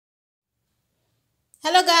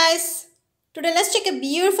Hello guys, today let's check a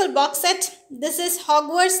beautiful box set. This is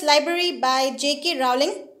Hogwarts Library by K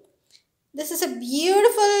Rowling. This is a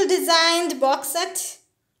beautiful designed box set.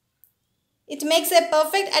 It makes a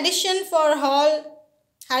perfect addition for all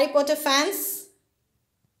Harry Potter fans.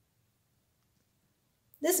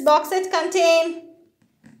 This box set contains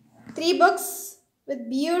 3 books with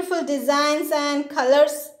beautiful designs and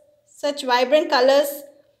colors, such vibrant colors,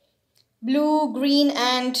 blue, green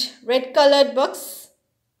and red colored books.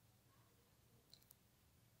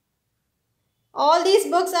 All these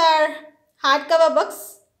books are hardcover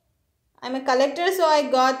books. I'm a collector, so I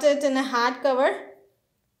got it in a hardcover.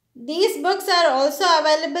 These books are also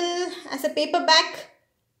available as a paperback,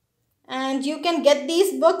 and you can get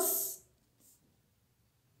these books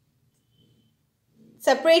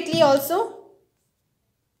separately also.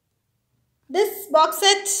 This box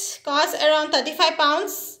set costs around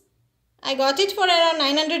 £35. I got it for around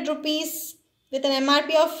 900 rupees with an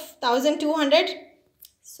MRP of 1200.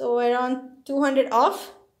 So around 200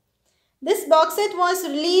 off. This box set was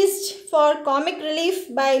released for comic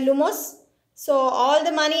relief by Lumos. So all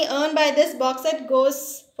the money earned by this box set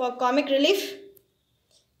goes for comic relief.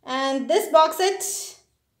 And this box set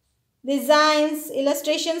designs,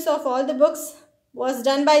 illustrations of all the books was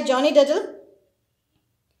done by Jonny Duddle.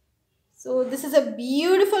 So this is a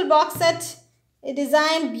beautiful box set. It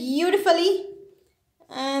designed beautifully,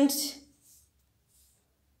 and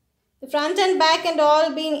the front and back and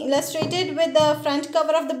all being illustrated with the front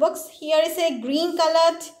cover of the books. Here is a green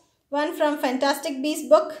colored one from Fantastic Beasts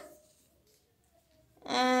book.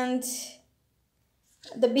 And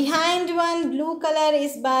the behind one, blue color,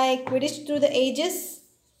 is by Quidditch Through the Ages,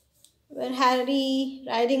 where Harry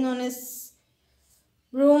riding on his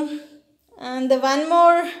broom. And the one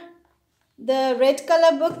more, the red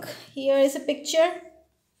color book, here is a picture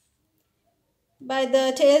by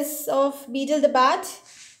the Tales of Beedle the Bard.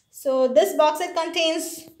 So this box set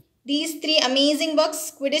contains these 3 amazing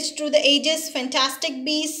books: Quidditch Through the Ages, Fantastic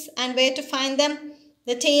Beasts and Where to Find Them,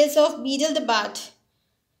 The Tales of Beedle the Bard.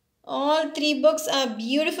 All 3 books are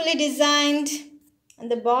beautifully designed,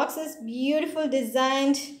 and the box is beautiful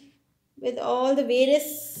designed with all the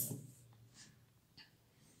various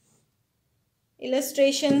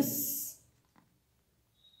illustrations.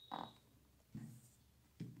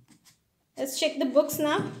 Let's check the books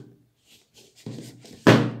now.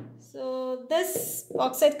 So this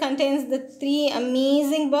box set contains the 3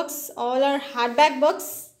 amazing books. All are hardback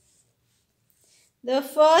books. The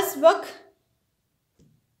first book,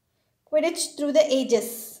 Quidditch Through the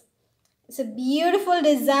Ages. It's a beautiful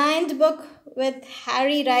designed book with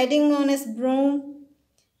Harry riding on his broom.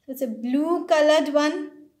 It's a blue colored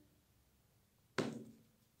one.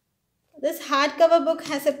 This hardcover book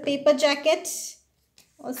has a paper jacket,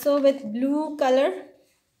 also with blue color.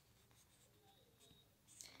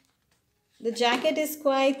 The jacket is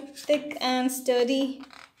quite thick and sturdy.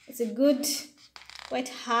 It's a good, quite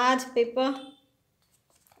hard paper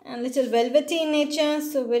and little velvety in nature.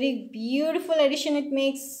 So very beautiful addition it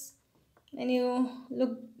makes when you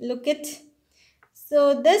look it.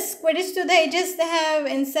 So this Quidditch Through the Ages, they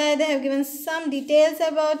have given some details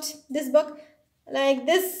about this book. Like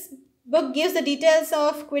this book gives the details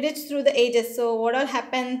of Quidditch Through the Ages. So what all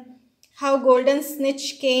happened, how Golden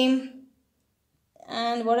Snitch came,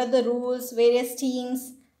 and what are the rules, various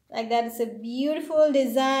teams, like that. It's a beautiful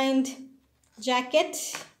designed jacket,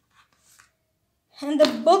 and the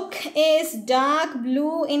book is dark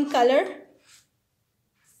blue in color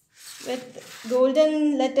with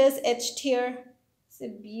golden letters etched here. It's a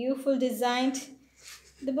beautiful designed.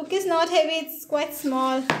 The book is not heavy, it's quite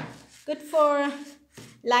small, good for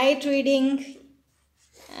light reading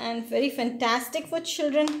and very fantastic for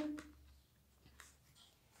children.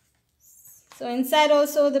 So inside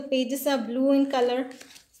also the pages are blue in color.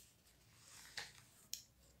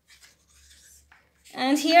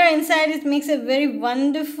 And here inside it makes a very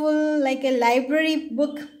wonderful, like a library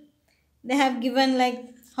book. They have given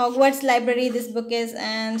like Hogwarts Library this book is,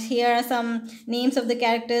 and here are some names of the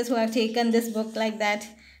characters who have taken this book, like that.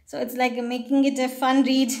 So it's like making it a fun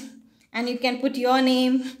read, and you can put your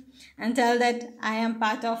name and tell that I am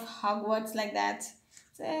part of Hogwarts, like that.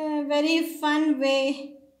 It's a very fun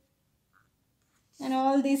way. And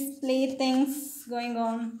all these play things going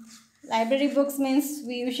on. Library books means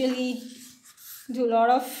we usually do a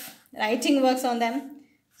lot of writing works on them.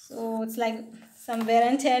 So it's like some wear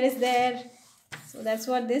and tear is there. So that's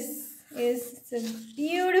what this is. It's a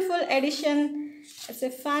beautiful addition. It's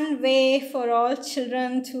a fun way for all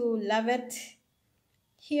children to love it.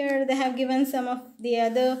 Here they have given some of the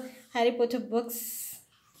other Harry Potter books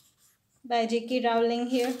by K Rowling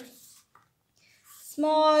here.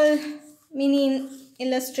 Small mini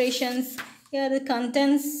illustrations. Here are the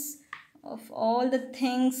contents of all the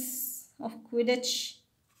things of Quidditch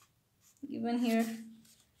given here.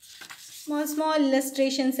 Small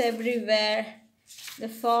illustrations everywhere. The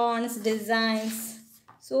fonts, designs,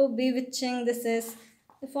 so bewitching this is.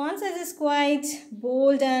 The font size is quite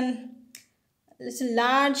bold and a little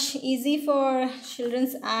large, easy for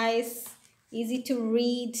children's eyes, easy to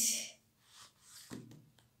read.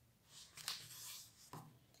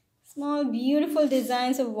 Small beautiful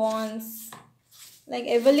designs of wands. Like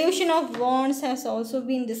evolution of wands has also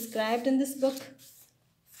been described in this book.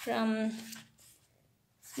 From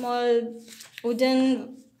small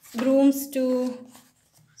wooden brooms to,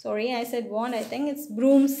 sorry, I said wand, I think it's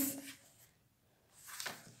brooms.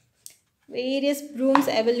 Various brooms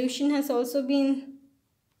evolution has also been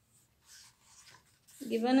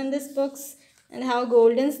given in this books, and how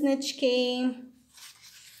golden snitch came.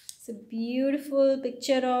 It's a beautiful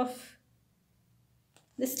picture of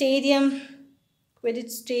the stadium,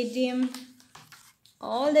 Quidditch stadium.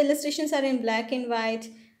 All the illustrations are in black and white.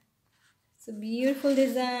 It's a beautiful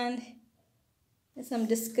design. There's some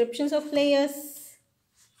descriptions of players.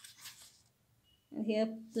 And here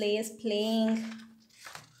players playing.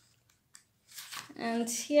 And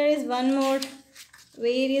here is one more,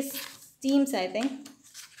 various teams, I think.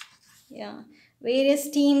 Yeah, various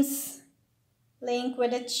teams playing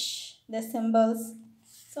Quidditch, their symbols.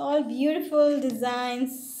 It's all beautiful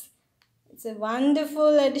designs. It's a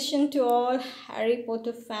wonderful addition to all Harry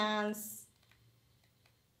Potter fans.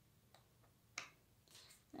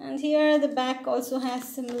 And here the back also has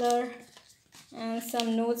similar and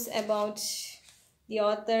some notes about the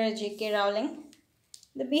author J.K. Rowling.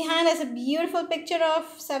 The behind has a beautiful picture of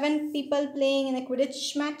 7 people playing in a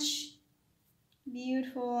Quidditch match.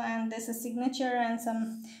 Beautiful, and there's a signature and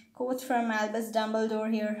some quotes from Albus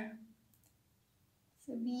Dumbledore here. It's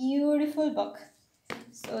a beautiful book.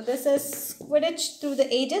 So this is Quidditch Through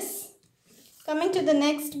the Ages. Coming to the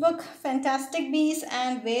next book, Fantastic Beasts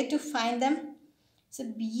and Where to Find Them. It's a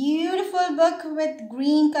beautiful book with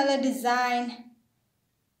green color design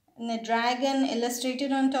and a dragon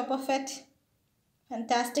illustrated on top of it.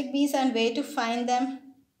 Fantastic Beasts and Where to Find Them.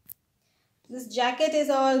 This jacket is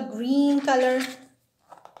all green color.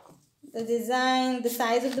 The design, the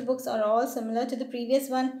size of the books are all similar to the previous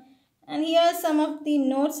one. And here are some of the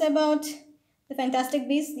notes about the Fantastic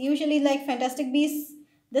Beasts. Usually, like Fantastic Beasts,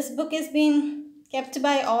 this book is being kept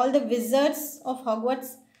by all the wizards of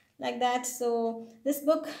Hogwarts, like that. So this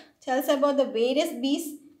book tells about the various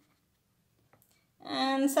beasts.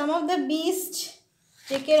 And some of the beasts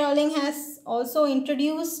J.K. Rowling has also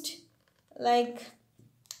introduced, like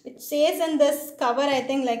it says in this cover, I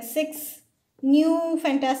think like 6 new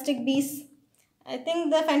Fantastic Beasts. I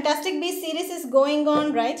think the Fantastic Beasts series is going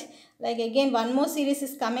on, right? Like again, one more series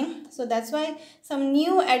is coming. So that's why some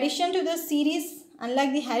new addition to the series,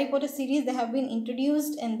 unlike the Harry Potter series, they have been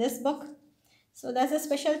introduced in this book. So that's the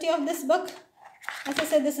specialty of this book. As I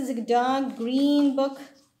said, this is a dark green book.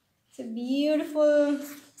 It's a beautiful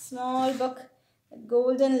small book.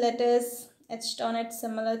 Golden letters etched on it,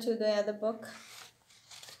 similar to the other book.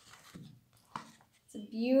 It's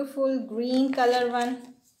a beautiful green color one.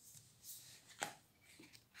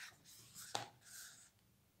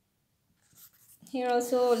 Here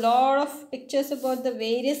also a lot of pictures about the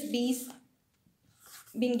various beasts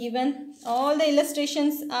been given. All the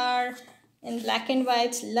illustrations are in black and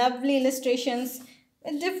white. Lovely illustrations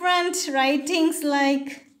with different writings,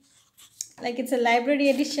 like it's a library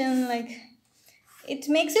edition. Like it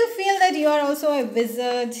makes you feel that you are also a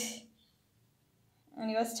wizard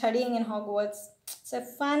and you are studying in Hogwarts. It's a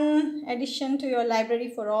fun addition to your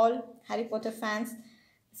library for all Harry Potter fans.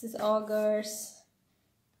 This is ogres.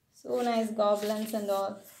 So nice, goblins and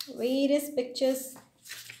all. Various pictures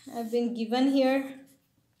have been given here.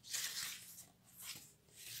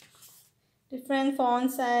 Different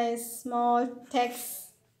font size, small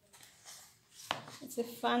text. It's a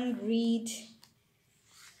fun read.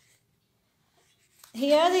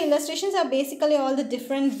 Here the illustrations are basically all the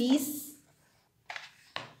different beasts.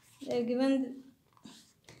 They're given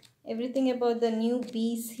everything about the new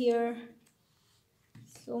beasts here.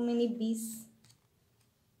 So many beasts.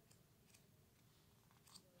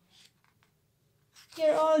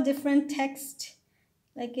 Here all different text,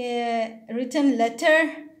 like a written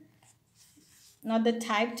letter, not the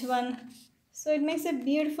typed one. So it makes a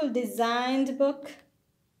beautiful designed book.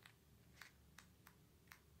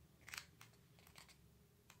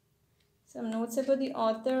 Some notes about the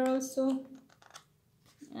author also,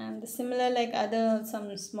 and similar like other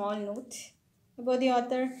some small note about the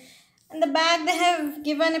author. In the back they have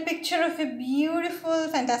given a picture of a beautiful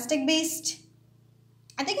fantastic beast.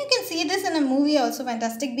 I think you can see this in a movie also,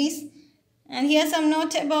 Fantastic Beasts. And here's some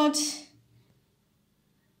note about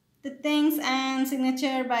the things and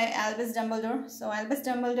signature by Albus Dumbledore. So Albus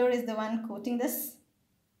Dumbledore is the one quoting this.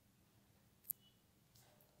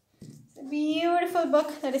 It's a beautiful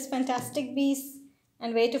book, that is Fantastic Beasts,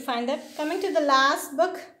 and where to find that. Coming to the last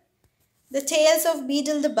book, The Tales of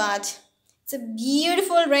Beedle the Bard. It's a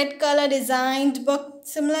beautiful red color designed book,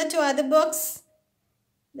 similar to other books.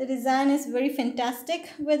 The design is very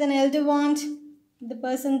fantastic, with an elder wand. The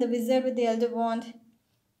wizard with the elder wand.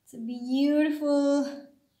 It's a beautiful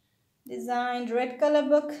designed red color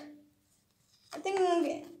book. I think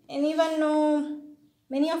many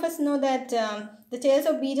of us know that The Tales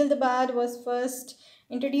of Beedle the Bard was first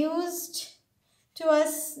introduced to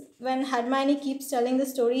us when Hermione keeps telling the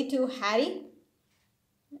story to Harry,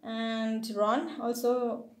 and Ron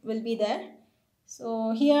also will be there.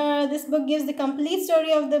 So here this book gives the complete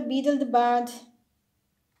story of the Beedle the Bard.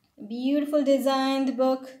 A beautiful designed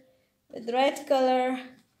book with red color.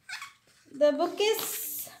 The book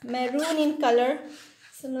is maroon in color,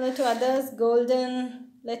 similar to others, golden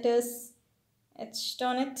letters etched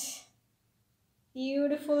on it.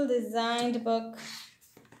 Beautiful designed book,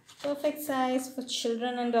 perfect size for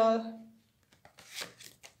children and all.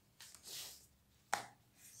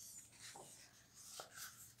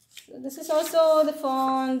 So this is also the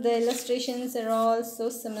font. The illustrations are all so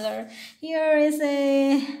similar. Here is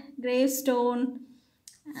a gravestone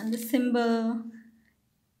and the symbol.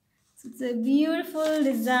 So it's a beautiful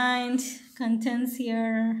designed contents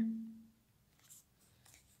here.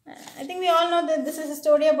 I think we all know that this is a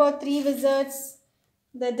story about 3 wizards.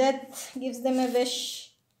 The death gives them a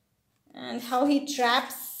wish, and how he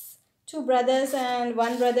traps 2 brothers and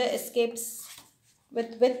 1 brother escapes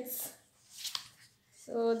with wits.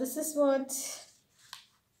 So this is what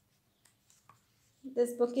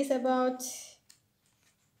this book is about.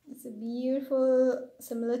 It's a beautiful,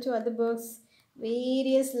 similar to other books,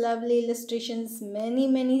 various lovely illustrations,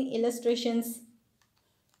 many illustrations.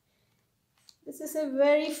 This is a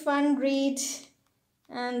very fun read,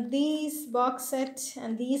 and these box set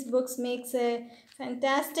and these books makes a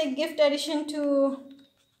fantastic gift addition to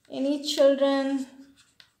any children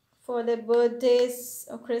for their birthdays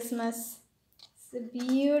or Christmas. It's a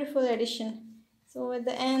beautiful addition. So at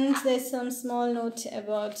the end there's some small note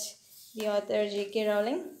about the author J.K.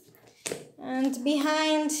 Rowling, and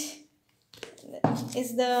behind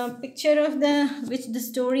is the picture of which the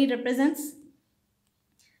story represents.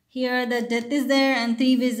 Here the death is there and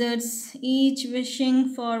 3 wizards, each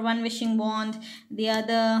wishing for 1 wishing wand, the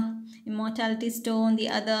other immortality stone, the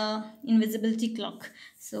other invisibility clock.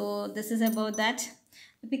 So this is about that.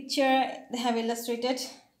 The picture they have illustrated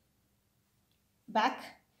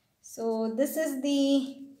back. So this is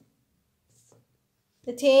the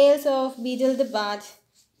Tales of Beedle the Bard.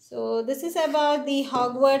 So this is about the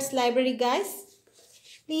Hogwarts Library, guys.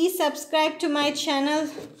 Please subscribe to my channel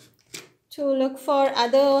to look for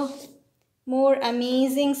other more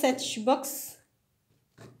amazing such books.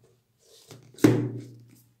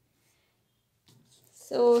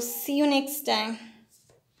 So see you next time.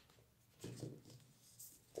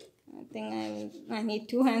 I think I need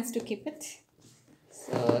 2 hands to keep it.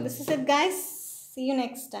 So this is it, guys. See you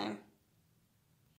next time.